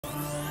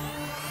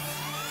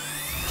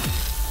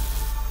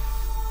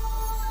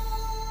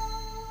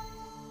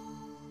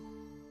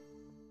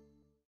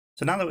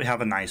So now that we have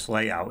a nice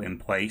layout in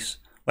place,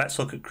 let's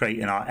look at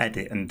creating our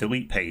edit and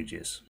delete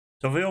pages.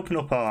 So if we open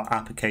up our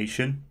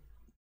application,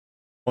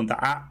 under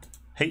app,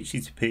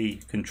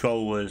 HTTP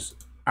controllers,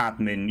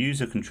 admin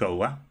user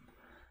controller,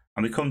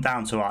 and we come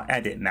down to our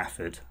edit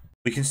method,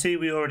 we can see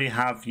we already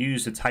have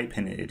user type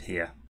hinted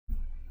here.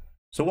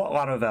 So what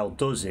Laravel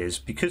does is,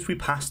 because we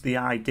pass the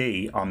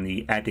ID on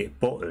the edit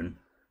button,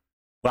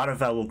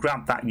 Laravel will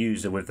grab that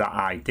user with that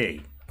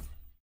ID.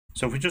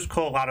 So if we just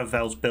call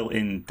Laravel's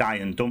built-in die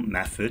and dump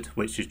method,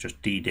 which is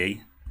just DD,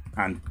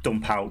 and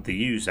dump out the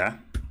user,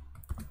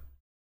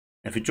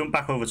 if we jump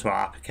back over to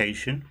our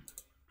application,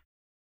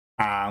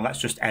 let's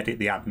just edit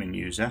the admin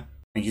user,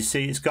 and you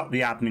see it's got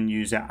the admin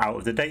user out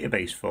of the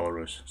database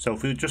for us. So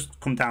if we just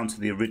come down to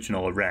the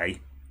original array,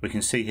 we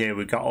can see here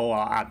we've got all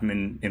our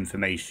admin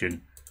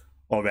information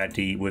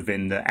already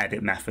within the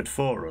edit method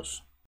for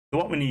us. So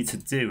what we need to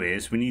do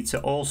is we need to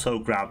also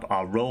grab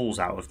our roles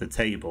out of the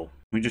table.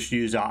 We just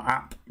use our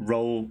app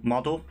role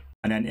model,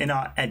 and then in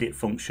our edit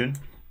function,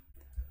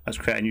 let's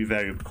create a new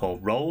variable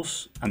called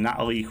roles, and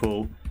that'll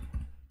equal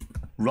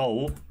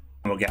role,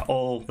 and we'll get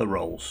all the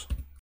roles.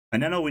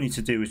 And then all we need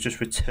to do is just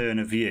return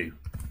a view.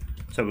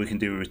 So we can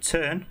do a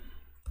return,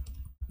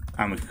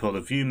 and we can call the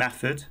view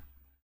method,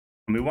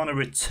 and we want to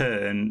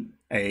return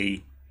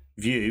a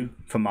view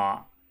from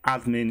our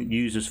admin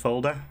users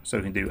folder. So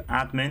we can do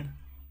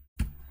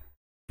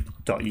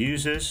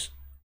admin.users,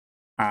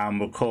 and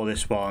we'll call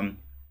this one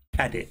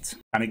edit.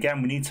 And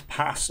again, we need to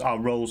pass our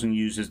roles and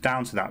users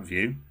down to that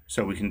view.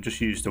 So we can just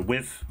use the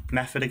with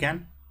method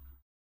again.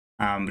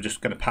 We're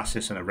just going to pass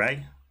this an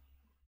array.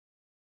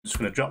 Just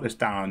going to drop this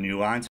down on a new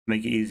line to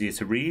make it easier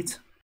to read.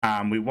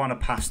 And we want to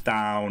pass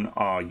down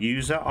our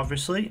user,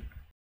 obviously,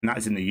 and that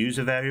is in the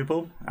user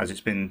variable, as it's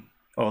been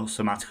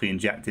automatically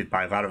injected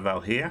by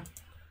Laravel here.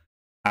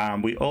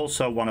 And we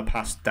also want to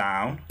pass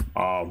down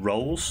our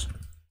roles.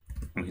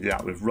 We can do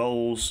that with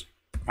roles,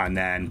 and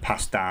then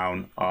pass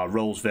down our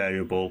roles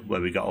variable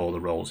where we got all the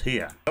roles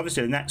here.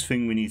 Obviously, the next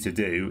thing we need to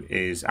do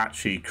is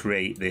actually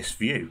create this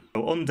view.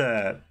 So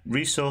under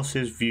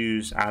resources,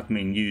 views,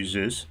 admin,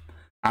 users,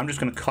 I'm just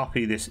going to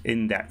copy this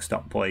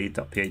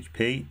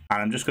index.blade.php,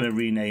 and I'm just going to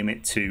rename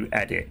it to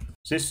edit.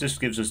 So this just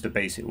gives us the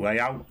basic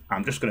layout.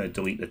 I'm just going to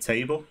delete the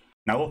table.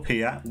 Now up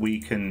here, we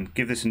can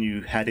give this a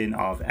new heading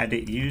of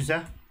edit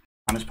user.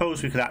 And I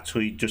suppose we could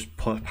actually just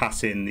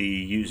pass in the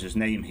user's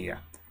name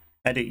here.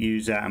 Edit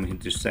user, and we can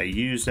just say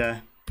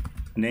user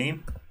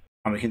name.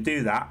 And we can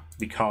do that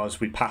because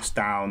we passed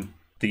down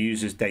the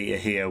user's data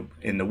here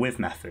in the with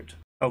method.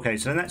 Okay,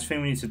 so the next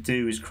thing we need to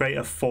do is create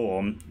a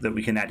form that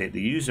we can edit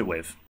the user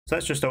with. So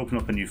let's just open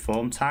up a new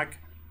form tag.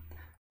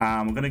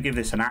 We're going to give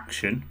this an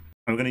action.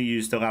 And we're going to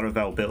use the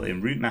Laravel built-in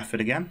root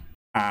method again.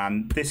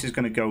 And this is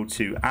going to go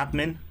to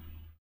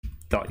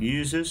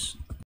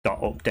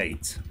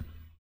admin.users.update.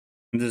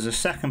 And there's a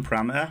second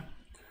parameter.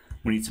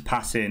 We need to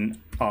pass in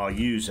our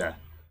user,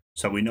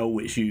 so we know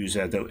which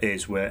user that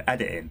is we're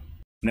editing.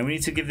 And then we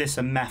need to give this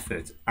a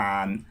method,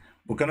 and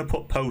we're going to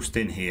put post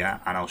in here,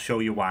 and I'll show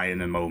you why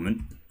in a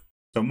moment.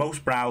 So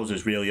most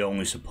browsers really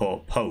only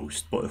support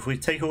post, but if we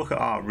take a look at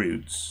our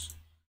roots,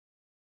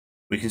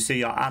 we can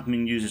see our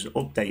admin users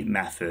update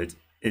method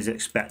is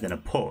expecting a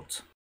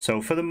put.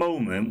 So for the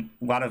moment,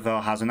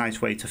 Laravel has a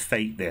nice way to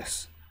fake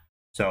this.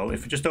 So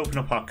if we just open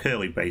up our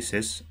curly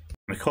braces,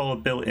 we call a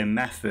built-in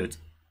method,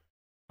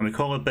 and we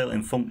call a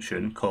built-in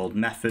function called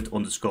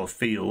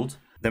method_field,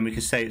 then we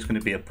can say it's going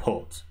to be a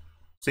put.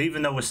 So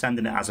even though we're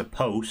sending it as a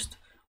post,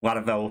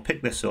 Laravel will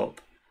pick this up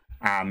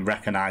and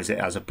recognize it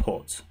as a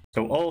put.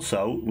 So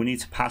also, we need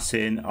to pass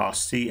in our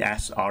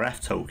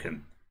CSRF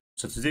token.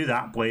 So to do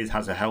that, Blade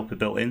has a helper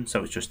built in,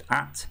 so it's just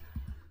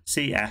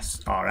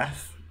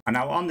 @CSRF. And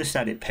now on this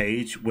edit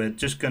page, we're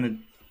just going to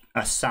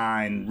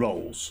assign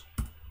roles.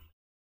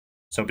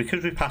 So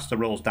because we passed the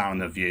roles down in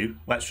the view,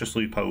 let's just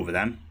loop over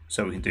them.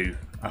 So we can do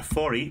a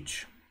for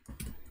each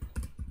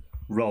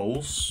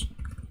roles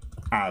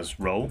as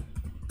role,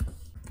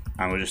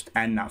 and we'll just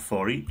end that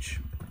for each.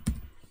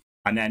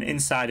 And then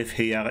inside of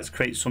here, let's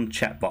create some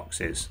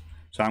checkboxes.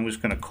 So I'm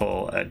just going to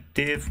call a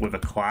div with a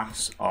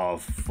class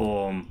of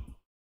form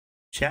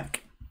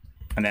check,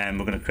 and then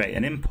we're going to create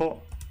an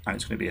input, and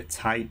it's going to be a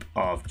type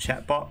of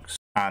checkbox,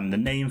 and the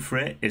name for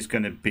it is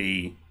going to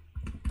be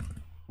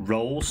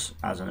roles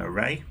as an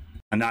array.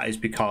 And that is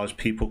because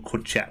people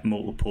could check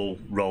multiple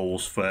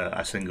roles for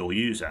a single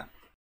user.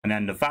 And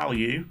then the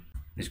value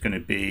is going to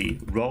be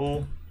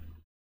role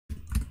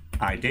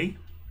ID.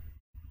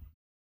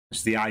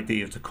 It's the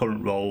ID of the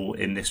current role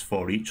in this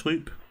for each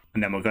loop.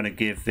 And then we're going to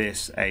give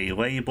this a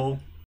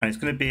label. And it's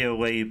going to be a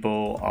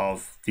label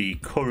of the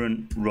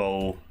current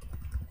role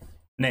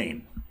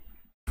name.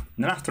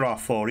 And then after our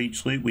for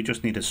each loop, we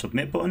just need a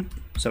submit button.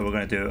 So we're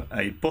going to do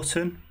a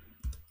button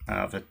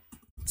of a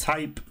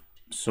type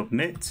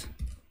submit.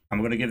 And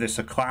we're going to give this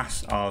a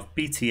class of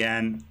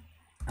BTN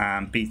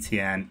and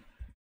BTN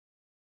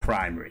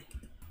primary.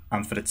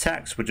 And for the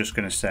text, we're just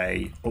going to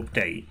say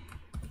update.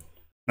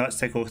 Now let's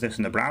take a look at this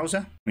in the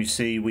browser. We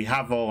see we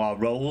have all our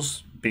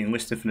roles being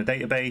listed from the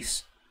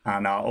database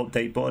and our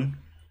update button.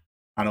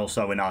 And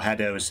also in our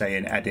header, we're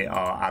saying edit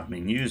our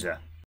admin user.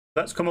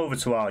 Let's come over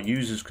to our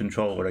users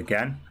controller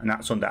again, and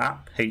that's under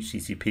app,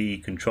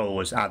 HTTP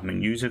controllers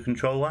admin user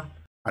controller.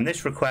 And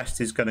this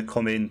request is going to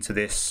come into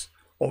this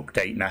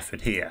update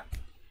method here.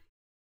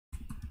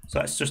 So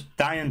let's just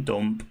die and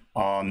dump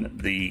on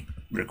the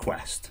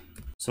request.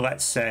 So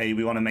let's say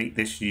we want to make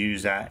this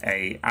user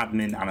a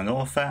admin and an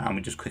author, and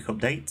we just click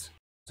update.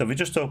 So if we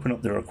just open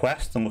up the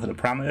request and look at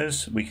the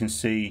parameters, we can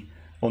see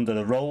under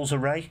the roles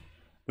array,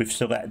 we've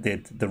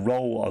selected the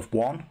role of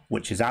 1,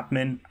 which is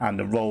admin, and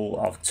the role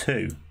of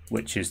 2,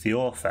 which is the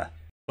author.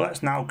 So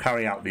let's now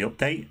carry out the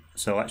update.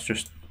 So let's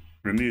just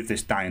remove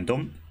this die and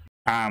dump.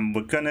 And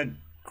we're going to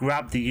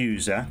grab the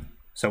user.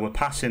 So we're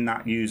passing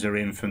that user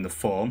in from the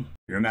form.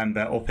 You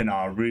remember up in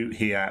our root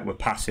here, we're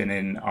passing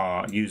in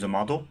our user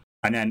model.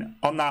 And then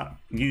on that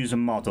user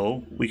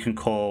model, we can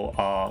call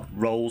our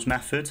roles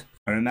method.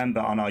 And remember,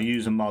 on our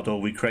user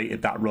model, we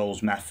created that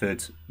roles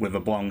method with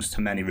a belongs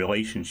to many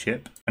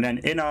relationship. And then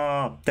in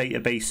our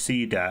database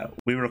seeder,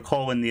 we were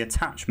calling the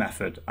attach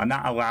method, and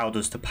that allowed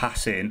us to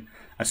pass in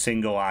a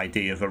single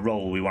ID of a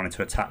role we wanted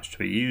to attach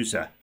to a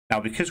user. Now,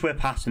 because we're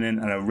passing in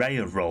an array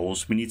of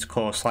roles, we need to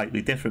call a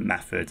slightly different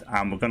method,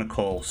 and we're going to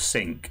call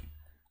sync.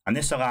 And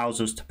this allows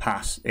us to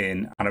pass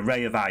in an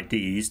array of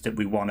IDs that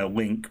we want to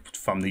link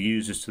from the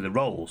users to the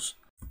roles.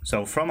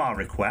 So from our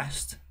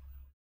request,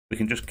 we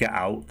can just get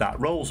out that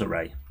roles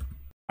array.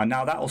 And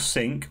now that will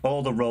sync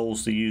all the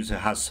roles the user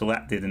has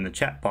selected in the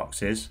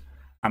checkboxes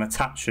and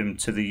attach them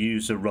to the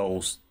user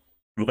roles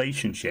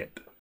relationship.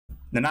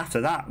 Then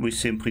after that, we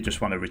simply just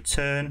want to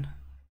return,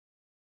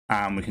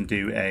 and we can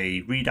do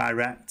a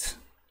redirect,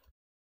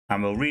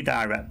 and we'll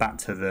redirect back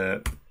to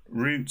the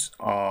root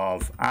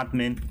of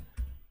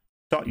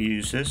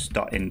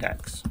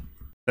admin.users.index.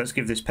 Let's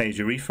give this page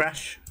a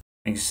refresh,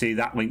 and you can see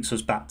that links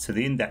us back to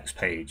the index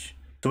page.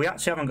 So we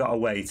actually haven't got a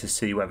way to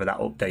see whether that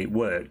update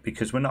worked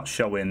because we're not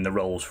showing the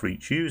roles for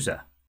each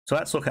user. So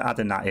let's look at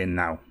adding that in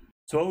now.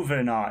 So over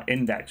in our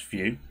index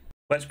view,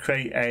 let's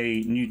create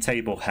a new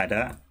table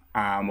header,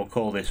 and we'll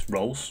call this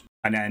roles.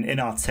 And then in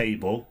our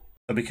table,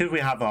 so because we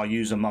have our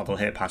user model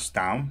here passed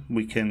down,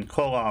 we can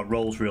call our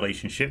roles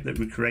relationship that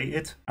we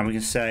created, and we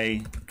can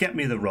say, get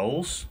me the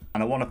roles,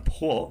 and I want to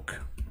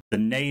pluck the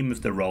name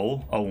of the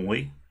role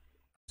only.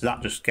 So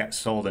that just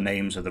gets all the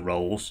names of the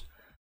roles.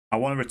 I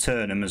want to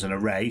return them as an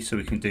array, so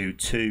we can do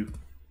to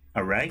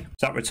array.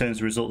 So that returns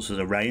the results as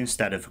array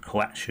instead of a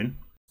collection.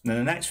 And then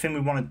the next thing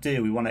we want to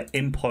do, we want to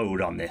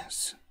implode on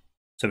this.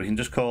 So we can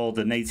just call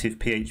the native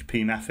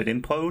PHP method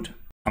implode,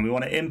 and we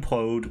want to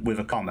implode with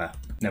a comma.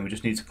 Then we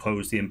just need to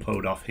close the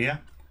implode off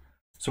here.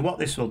 So what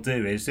this will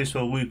do is this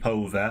will loop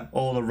over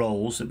all the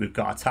roles that we've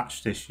got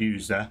attached to this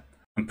user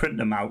and print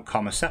them out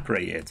comma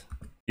separated.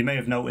 You may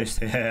have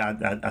noticed here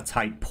I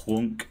typed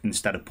plunk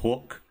instead of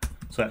pluck.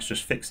 So let's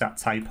just fix that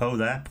typo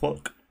there,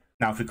 pluck.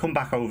 Now if we come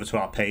back over to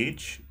our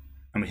page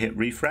and we hit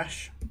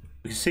refresh,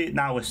 we can see it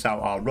now lists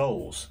out our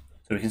roles.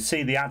 So we can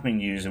see the admin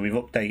user we've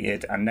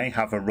updated, and they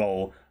have a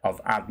role of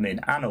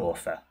admin and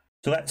author.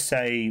 So let's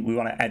say we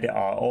want to edit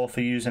our author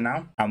user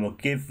now, and we'll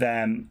give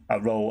them a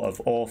role of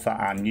author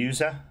and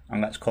user,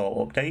 and let's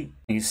call update.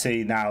 You can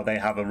see now they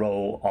have a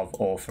role of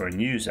author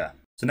and user.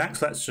 So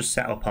next, let's just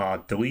set up our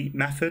delete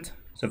method.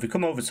 So if we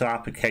come over to our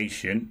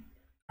application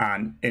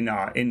and in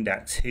our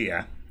index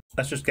here,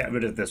 let's just get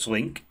rid of this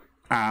link,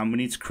 and we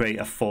need to create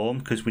a form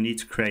because we need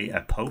to create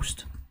a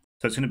post.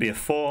 So it's going to be a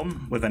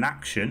form with an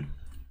action,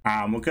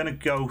 and we're going to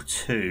go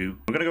to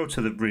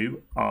the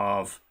root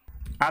of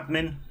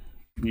admin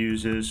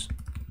users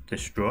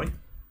destroy.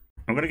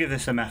 I'm going to give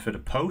this a method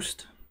of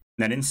post.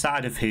 And then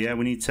inside of here,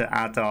 we need to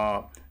add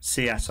our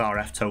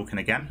CSRF token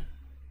again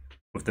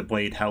with the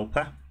blade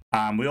helper.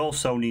 And we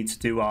also need to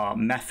do our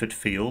method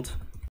field.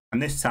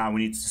 And this time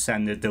we need to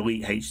send the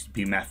delete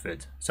HTTP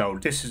method. So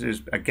this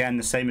is again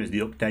the same as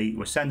the update.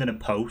 We're sending a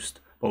post,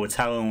 but we're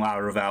telling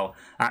Laravel,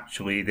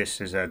 actually,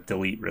 this is a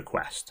delete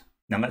request.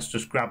 Now let's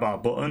just grab our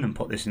button and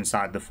put this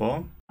inside the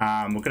form.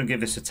 We're going to give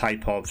this a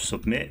type of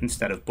submit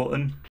instead of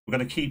button. We're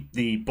going to keep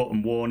the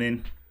button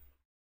warning,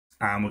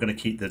 and we're going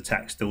to keep the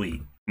text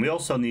delete. We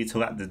also need to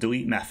let the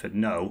delete method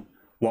know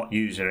what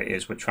user it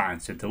is we're trying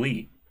to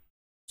delete.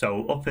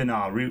 So up in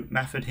our root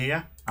method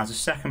here, as a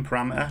second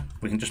parameter,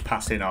 we can just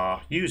pass in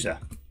our user.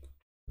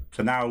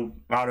 So now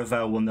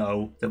Laravel will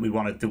know that we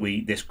want to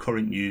delete this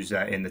current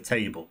user in the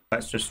table.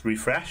 Let's just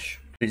refresh.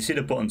 You see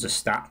the buttons are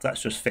stacked.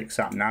 Let's just fix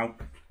that now.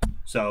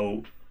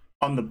 So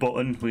on the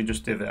button, we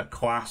just give it a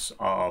class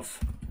of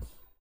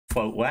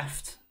float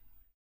left.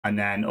 And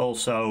then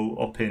also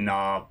up in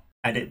our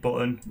edit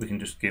button, we can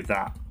just give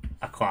that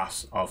a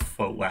class of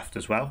float left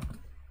as well.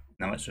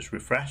 Now let's just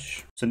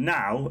refresh. So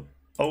now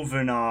over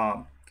in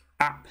our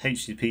app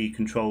HTTP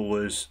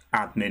controllers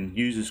admin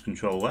users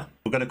controller,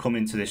 we're going to come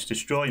into this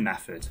destroy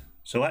method.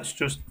 So let's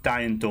just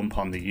die and dump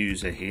on the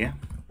user here.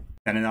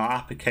 And in our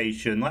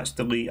application, let's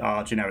delete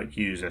our generic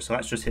user. So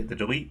let's just hit the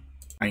delete.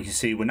 And you can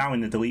see we're now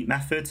in the delete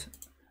method,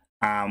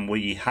 and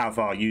we have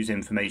our user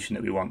information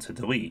that we want to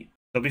delete.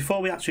 So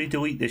before we actually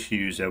delete this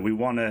user, we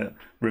want to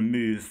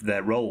remove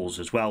their roles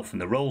as well from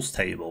the roles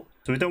table.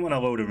 So we don't want a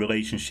load of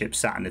relationships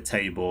sat in the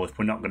table if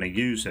we're not going to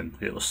use them.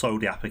 It will slow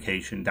the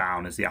application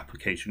down as the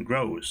application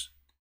grows.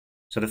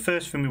 So the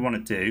first thing we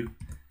want to do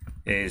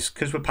is,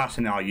 because we're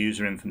passing our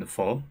user in from the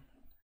form,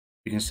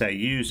 we can say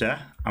user,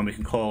 and we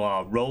can call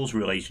our roles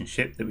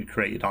relationship that we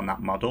created on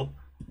that model.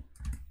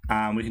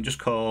 And we can just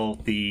call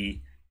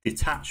the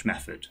detach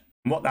method.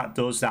 And what that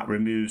does, that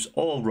removes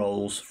all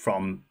roles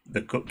from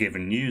the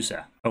given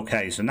user.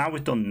 Okay, so now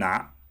we've done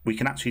that, we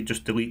can actually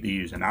just delete the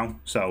user now.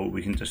 So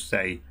we can just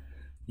say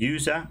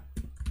user,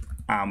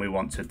 and we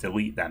want to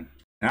delete them.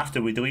 And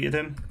after we deleted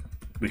them,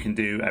 we can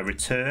do a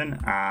return,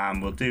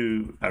 and we'll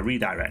do a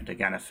redirect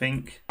again, I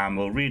think. And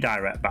we'll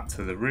redirect back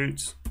to the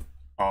root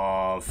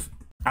of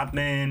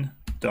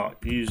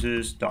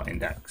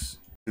admin.users.index.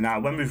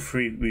 Now, when we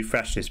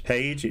refresh this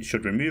page, it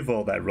should remove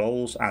all their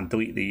roles and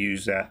delete the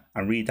user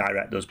and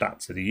redirect us back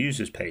to the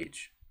users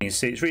page. You can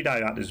see it's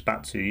redirected us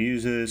back to the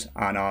users,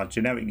 and our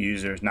generic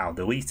user is now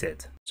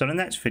deleted. So in the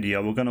next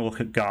video, we're going to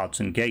look at guards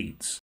and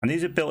gates. And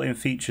these are built-in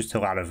features to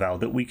Laravel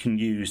that we can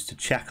use to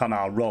check on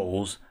our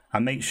roles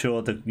and make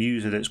sure the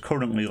user that's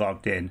currently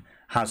logged in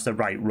has the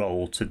right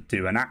role to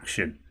do an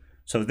action.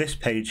 So this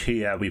page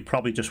here, we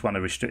probably just want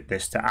to restrict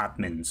this to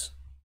admins.